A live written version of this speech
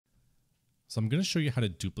So I'm going to show you how to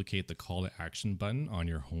duplicate the call to action button on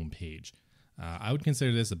your home page. I would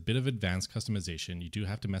consider this a bit of advanced customization. You do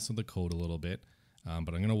have to mess with the code a little bit,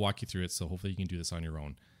 but I'm going to walk you through it, so hopefully you can do this on your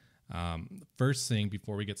own. First thing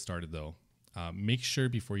before we get started though, make sure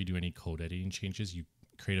before you do any code editing changes, you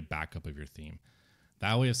create a backup of your theme.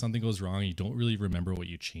 That way if something goes wrong and you don't really remember what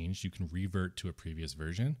you changed, you can revert to a previous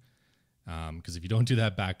version. Because if you don't do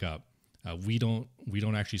that backup, we don't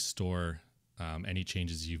actually store any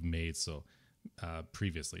changes you've made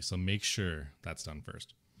previously. So make sure that's done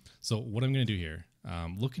first. So what I'm going to do here,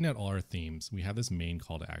 looking at all our themes, we have this main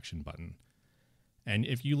call to action button. And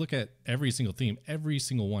if you look at every single theme, every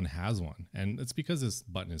single one has one. And it's because this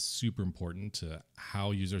button is super important to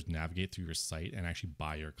how users navigate through your site and actually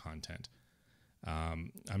buy your content.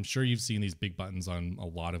 I'm sure you've seen these big buttons on a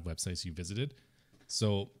lot of websites you visited.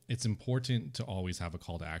 So it's important to always have a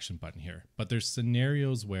call to action button here. But there's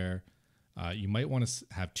scenarios where you might want to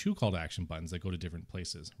have two call to action buttons that go to different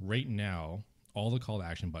places. Right now, all the call to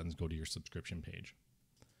action buttons go to your subscription page.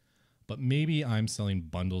 But maybe I'm selling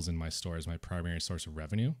bundles in my store as my primary source of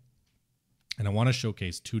revenue. And I want to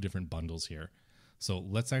showcase two different bundles here. So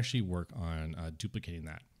let's actually work on duplicating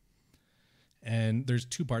that. And there's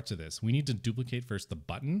two parts to this. We need to duplicate first the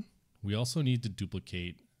button. We also need to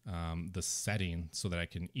duplicate the setting so that I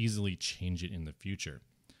can easily change it in the future.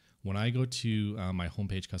 When I go to my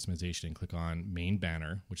homepage customization and click on main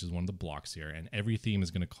banner, which is one of the blocks here, and every theme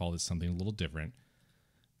is going to call this something a little different,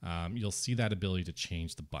 you'll see that ability to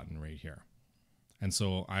change the button right here. And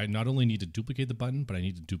so I not only need to duplicate the button, but I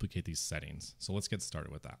need to duplicate these settings. So let's get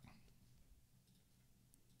started with that.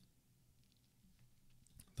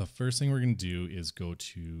 The first thing we're going to do is go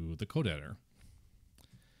to the code editor.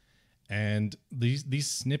 And these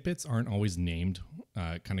snippets aren't always named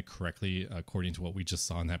kind of correctly according to what we just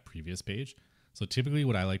saw on that previous page. So typically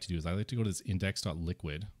what I like to do is I like to go to this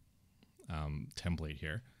index.liquid template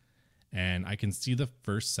here. And I can see the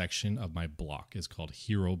first section of my block is called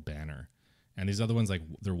hero banner. And these other ones, like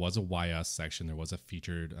there was a YS section, there was a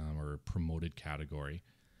featured or promoted category.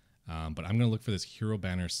 But I'm going to look for this hero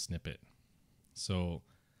banner snippet. So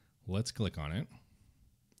let's click on it.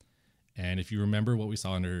 And if you remember what we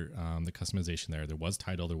saw under the customization there was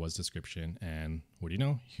title, there was description, and what do you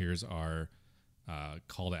know? Here's our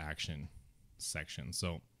call to action section.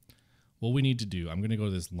 So what we need to do, I'm going to go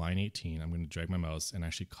to this line 18. I'm going to drag my mouse and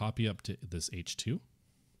actually copy up to this H2,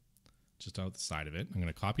 just out the side of it. I'm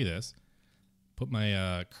going to copy this, put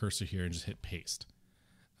my cursor here and just hit paste.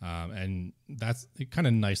 And it kind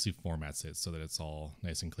of nicely formats it so that it's all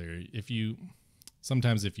nice and clear.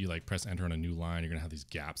 Sometimes if you like press enter on a new line, you're going to have these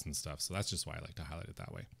gaps and stuff. So that's just why I like to highlight it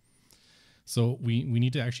that way. So we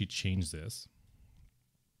need to actually change this.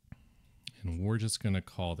 And we're just going to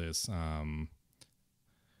call this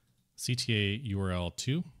CTA URL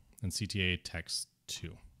 2 and CTA text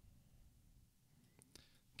 2.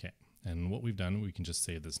 Okay. And what we've done, we can just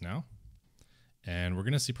save this now. And we're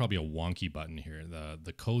going to see probably a wonky button here.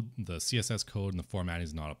 The code, the CSS code and the formatting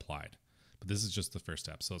is not applied. But this is just the first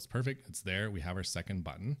step. So it's perfect. It's there. We have our second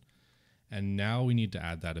button. And now we need to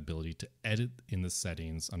add that ability to edit in the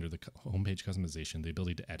settings under the homepage customization, the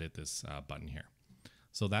ability to edit this button here.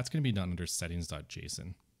 So that's going to be done under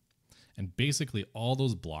settings.json. And basically all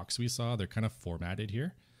those blocks we saw, they're kind of formatted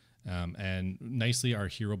here. And nicely, our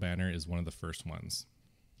hero banner is one of the first ones.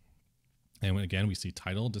 And again, we see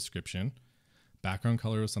title, description, background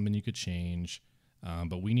color is something you could change.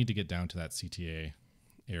 But we need to get down to that CTA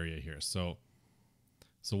area here. So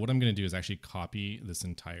what I'm going to do is actually copy this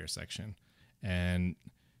entire section, and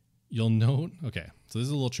you'll note, okay, so this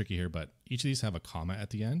is a little tricky here, but each of these have a comma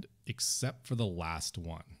at the end except for the last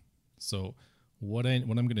one. So what I'm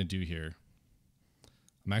going to do here,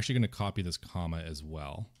 I'm actually going to copy this comma as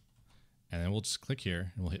well, and then we'll just click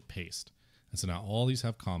here and we'll hit paste. And so now all these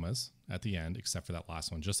have commas at the end except for that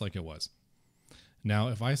last one, just like it was. Now,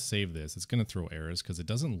 if I save this, it's going to throw errors because it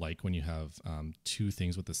doesn't like when you have two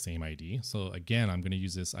things with the same ID. So again, I'm going to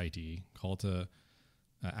use this ID, call to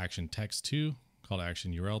action text 2, call to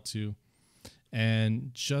action URL 2.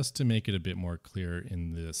 And just to make it a bit more clear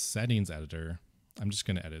in the settings editor, I'm just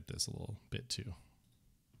going to edit this a little bit too.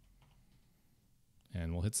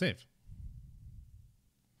 And we'll hit save.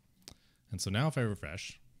 And so now if I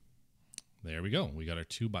refresh, there we go. We got our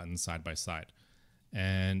two buttons side by side.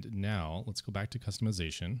 And now let's go back to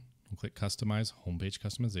customization. We'll click customize homepage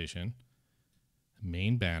customization,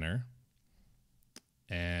 main banner.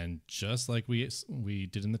 And just like we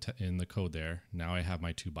did in the code there, now I have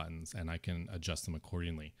my two buttons and I can adjust them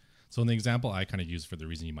accordingly. So in the example I kind of use for the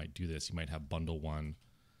reason you might do this, you might have bundle 1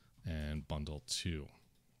 and bundle 2.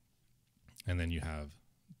 And then you have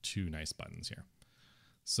two nice buttons here.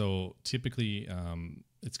 So typically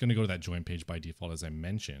it's going to go to that join page by default, as I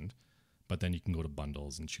mentioned, but then you can go to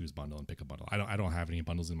bundles and choose bundle and pick a bundle. I don't have any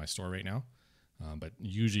bundles in my store right now, but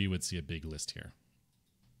usually you would see a big list here.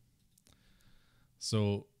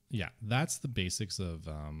 So yeah, that's the basics of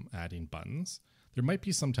adding buttons. There might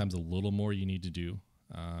be sometimes a little more you need to do.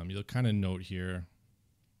 You'll kind of note here,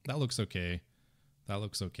 that looks okay. That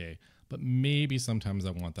looks okay. But maybe sometimes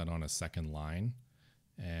I want that on a second line.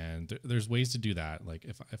 And there's ways to do that. Like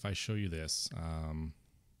if I show you this,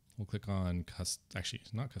 we'll click on actually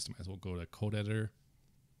it's not customize. We'll go to code editor,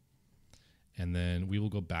 and then we will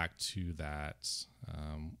go back to that.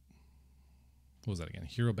 What was that again?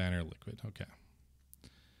 Hero banner liquid. Okay.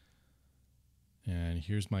 And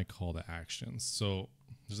here's my call to actions. So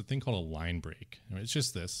there's a thing called a line break. It's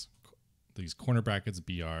just these corner brackets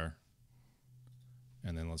BR,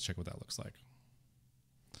 and then let's check what that looks like.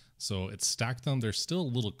 So it's stacked them. They're still a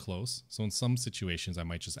little close. So in some situations, I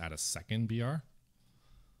might just add a second BR.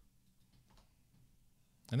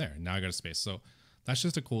 And there, now I got a space. So that's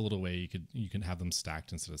just a cool little way you can have them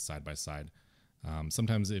stacked instead of side by side.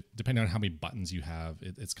 Sometimes, depending on how many buttons you have,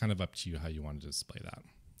 it's kind of up to you how you want to display that.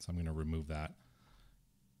 So I'm going to remove that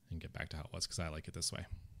and get back to how it was because I like it this way.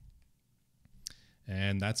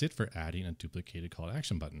 And that's it for adding a duplicated call to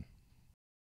action button.